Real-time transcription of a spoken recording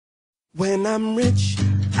When I'm rich,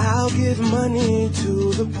 I'll give money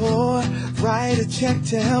to the poor, write a check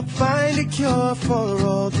to help find a cure for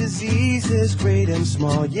all diseases, great and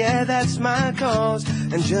small. Yeah, that's my cause.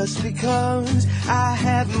 And just because I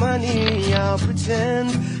have money, I'll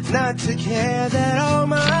pretend not to care that all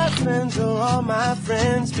my friends are all my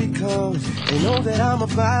friends, because they know that I'm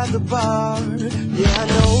about the bar. Yeah, I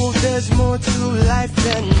know there's more to life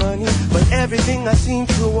than money, but everything I seem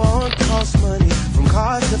to want costs money. From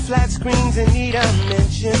cars to flat screens and need I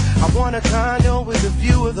mention, I want a condo with a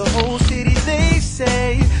view of the whole city. They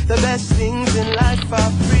say the best things in life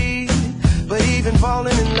are free, but even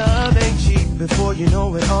falling in love ain't cheap. Before you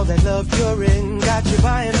know it, all that love you're in got you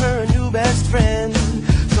buying her a new best friend.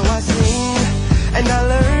 So I sing and I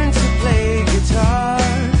learn to play guitar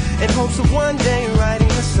in hopes of one day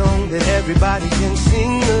writing a song that everybody can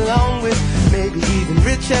sing along with, maybe even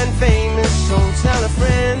rich and famous. So tell a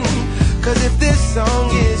friend, 'cause if this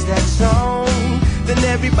song is that song, then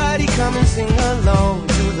everybody come and sing along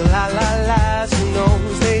to the la la la's. Who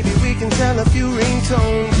knows, maybe we can tell a few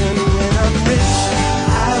ringtones. And when I'm rich,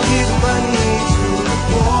 I'll give money to the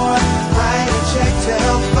poor, write a check to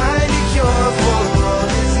help find a cure for all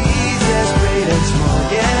diseases, great and small.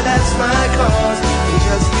 Yeah, that's my cause. And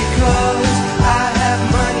just because I have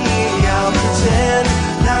money, I'll pretend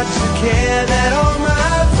not to care that all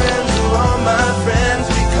my friends are all my friends,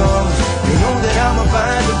 because they know that I'm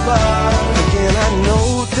about the bar. Again, I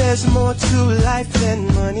know there's more to life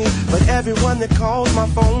than money, but everyone that calls my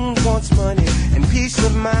phone wants money, and peace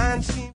of mind seems